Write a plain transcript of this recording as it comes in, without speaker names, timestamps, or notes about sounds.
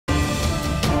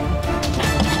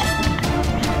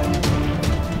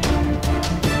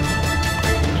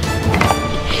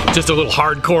Just a little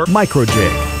hardcore.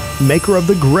 Microjig, maker of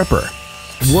the gripper.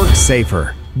 Work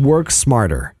safer, work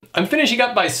smarter. I'm finishing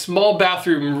up my small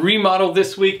bathroom remodel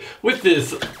this week with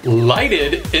this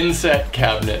lighted inset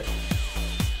cabinet.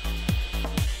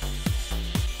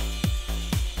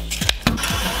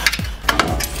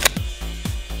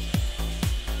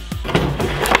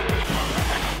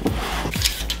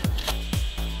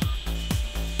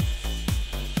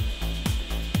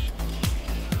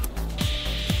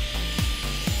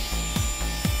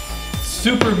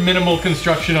 Super minimal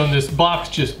construction on this box,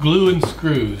 just glue and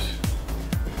screws.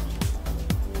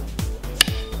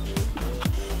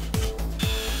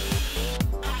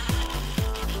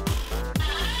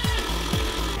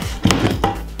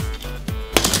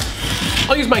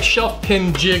 I'll use my shelf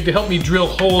pin jig to help me drill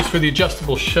holes for the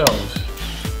adjustable shelves.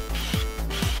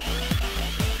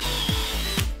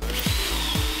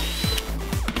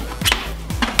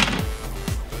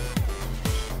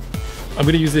 I'm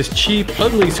going to use this cheap,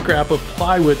 ugly scrap of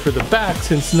plywood for the back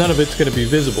since none of it's going to be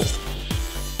visible.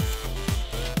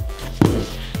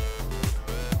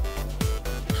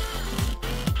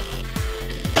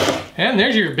 And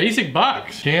there's your basic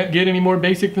box. Can't get any more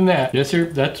basic than that. Yes sir,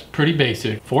 that's pretty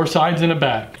basic. 4 sides and a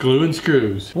back, glue and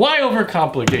screws. Why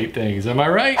overcomplicate things, am I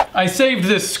right? I saved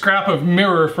this scrap of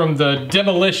mirror from the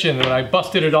demolition when I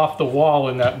busted it off the wall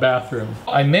in that bathroom.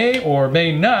 I may or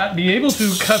may not be able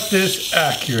to cut this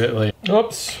accurately.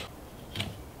 Oops.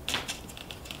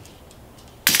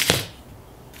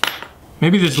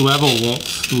 Maybe this level won't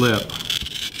slip.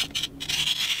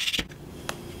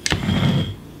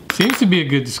 Seems to be a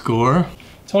good score.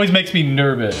 This always makes me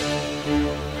nervous.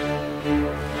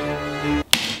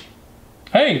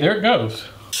 Hey, there it goes.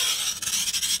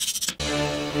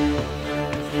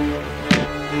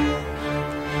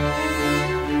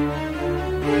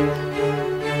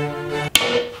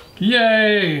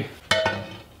 Yay!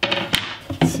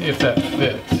 Let's see if that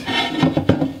fits.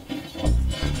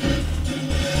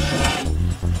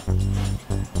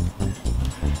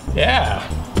 Yeah!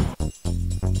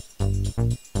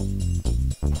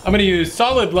 I'm going to use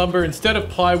solid lumber instead of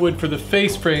plywood for the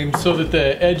face frame so that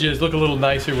the edges look a little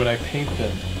nicer when I paint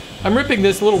them. I'm ripping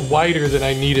this a little wider than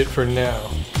I need it for now.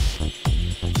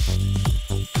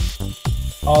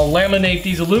 I'll laminate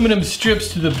these aluminum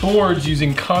strips to the boards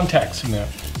using contact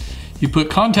cement. You put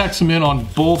contact cement on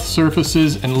both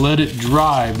surfaces and let it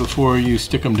dry before you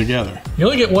stick them together. You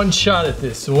only get one shot at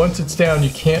this, so once it's down you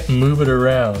can't move it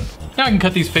around. Now I can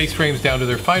cut these face frames down to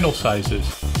their final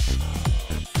sizes.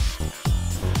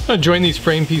 I'm going to join these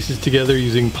frame pieces together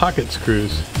using pocket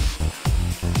screws.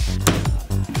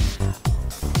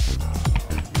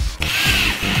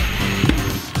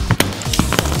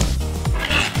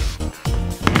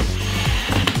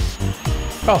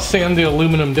 I'll sand the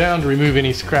aluminum down to remove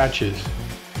any scratches.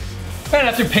 And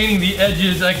after painting the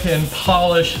edges, I can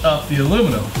polish up the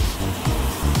aluminum.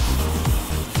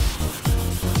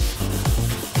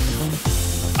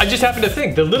 I just happened to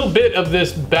think the little bit of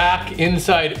this back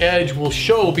inside edge will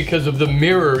show because of the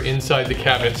mirror inside the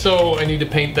cabinet, so I need to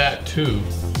paint that too.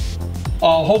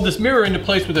 I'll hold this mirror into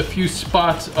place with a few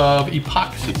spots of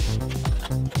epoxy.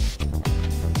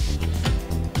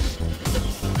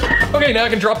 Okay, now I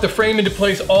can drop the frame into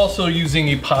place also using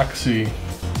epoxy.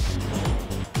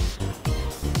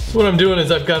 So what I'm doing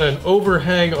is I've got an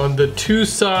overhang on the 2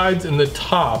 sides and the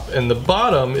top, and the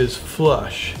bottom is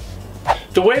flush.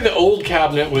 The way the old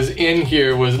cabinet was in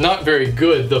here was not very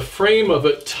good. The frame of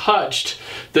it touched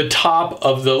the top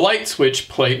of the light switch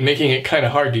plate, making it kind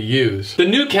of hard to use. The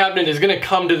new cabinet is going to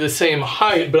come to the same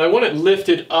height, but I want it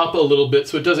lifted up a little bit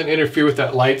so it doesn't interfere with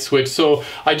that light switch. So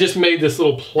I just made this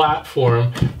little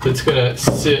platform that's going to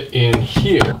sit in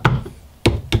here.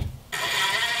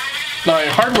 My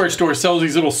hardware store sells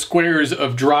these little squares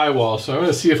of drywall, so I'm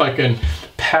going to see if I can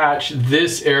patch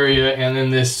this area and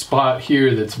then this spot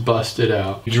here that's busted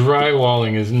out.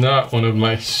 Drywalling is not one of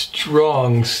my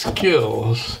strong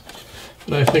skills,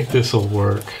 but I think this will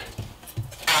work.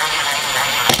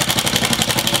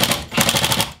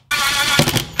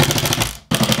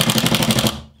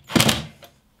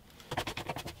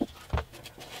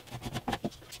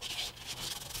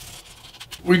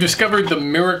 We discovered the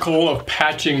miracle of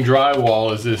patching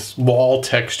drywall is this wall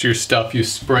texture stuff you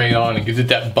spray on. It gives it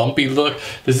that bumpy look.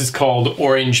 This is called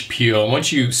orange peel. And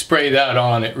once you spray that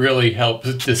on, it really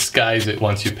helps disguise it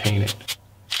once you paint it.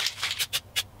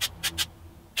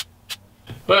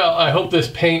 Well, I hope this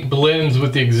paint blends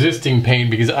with the existing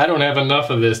paint because I don't have enough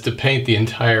of this to paint the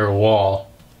entire wall.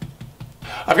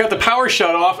 I've got the power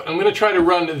shut off. I'm going to try to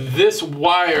run this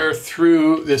wire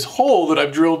through this hole that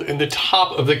I've drilled in the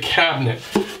top of the cabinet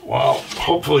while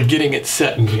hopefully getting it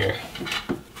set in here.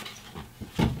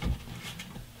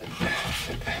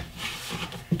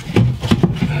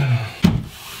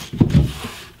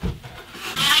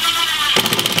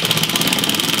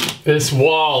 This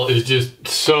wall is just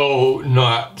so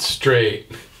not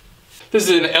straight. This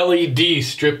is an LED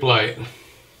strip light.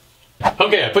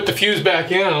 Okay, I put the fuse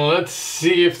back in and let's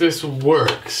see if this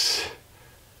works.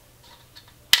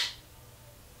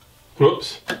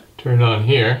 Whoops, turn it on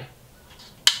here.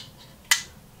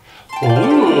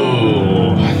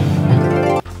 Ooh.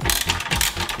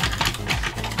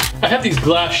 I had these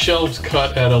glass shelves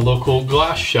cut at a local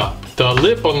glass shop. The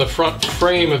lip on the front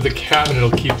frame of the cabinet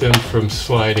will keep them from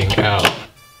sliding out.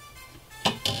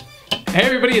 Hey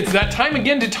everybody, it's that time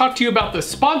again to talk to you about the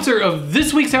sponsor of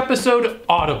this week's episode,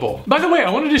 Audible. By the way,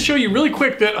 I wanted to show you really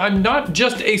quick that I'm not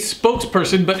just a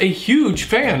spokesperson, but a huge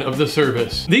fan of the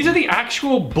service. These are the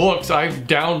actual books I've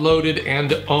downloaded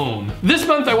and own. This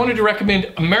month I wanted to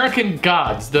recommend American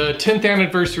Gods, the 10th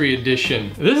anniversary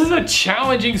edition. This is a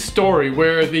challenging story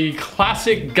where the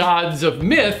classic gods of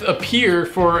myth appear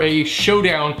for a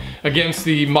showdown against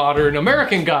the modern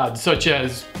American gods, such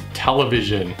as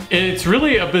television. It's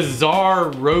really a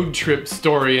bizarre road trip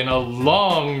story and a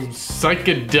long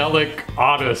psychedelic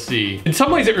odyssey. In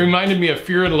some ways it reminded me of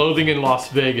Fear and Loathing in Las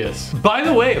Vegas. By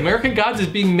the way, American Gods is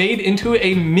being made into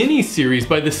a mini-series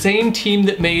by the same team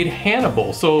that made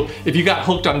Hannibal. So if you got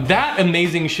hooked on that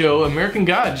amazing show, American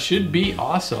Gods should be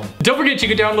awesome. Don't forget you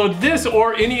can download this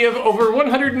or any of over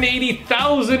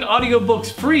 180,000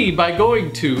 audiobooks free by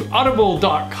going to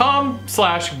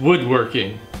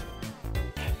audible.com/woodworking.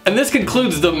 And this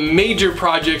concludes the major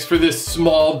projects for this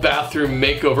small bathroom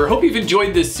makeover. Hope you've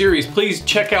enjoyed this series. Please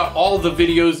check out all the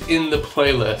videos in the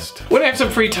playlist. When I have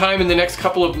some free time in the next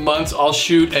couple of months, I'll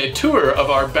shoot a tour of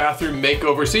our bathroom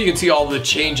makeover so you can see all the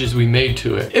changes we made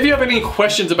to it. If you have any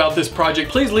questions about this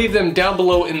project, please leave them down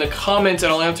below in the comments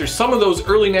and I'll answer some of those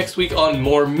early next week on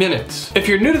More Minutes. If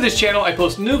you're new to this channel, I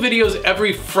post new videos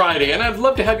every Friday and I'd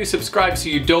love to have you subscribe so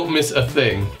you don't miss a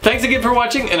thing. Thanks again for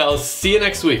watching and I'll see you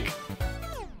next week.